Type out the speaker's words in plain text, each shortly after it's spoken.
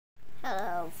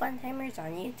Hello, fun timers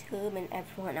on YouTube and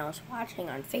everyone else watching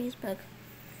on Facebook.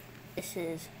 This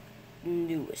is the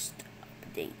newest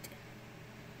update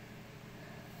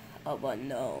of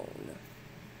Unknown.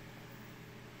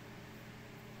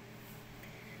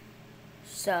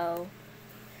 So,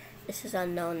 this is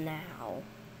Unknown now.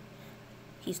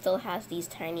 He still has these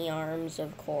tiny arms,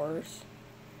 of course.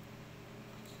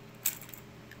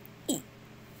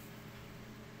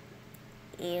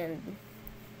 And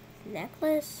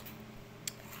necklace.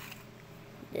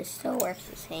 This still works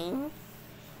the same.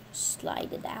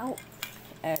 Slide it out,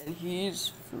 and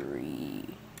he's free.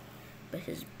 But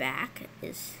his back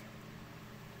is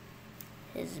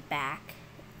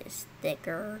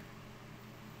thicker.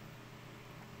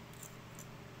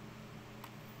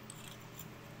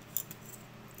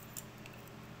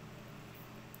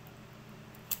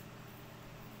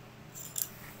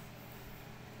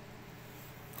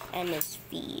 And his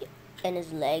feet and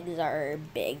his legs are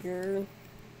bigger.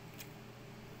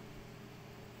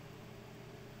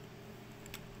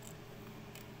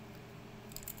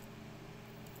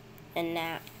 And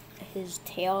now his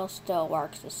tail still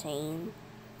works the same,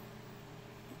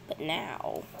 but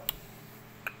now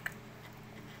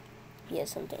he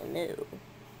has something new.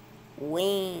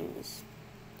 Wings.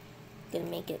 Gonna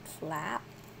make it flap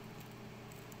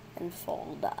and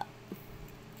fold up.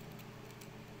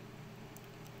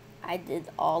 I did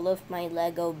all of my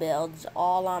Lego builds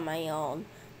all on my own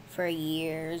for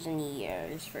years and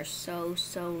years, for so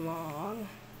long.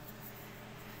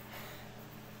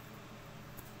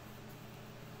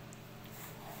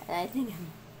 And I think I'm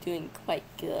doing quite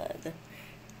good.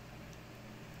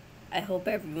 I hope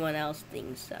everyone else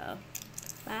thinks so.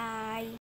 Bye.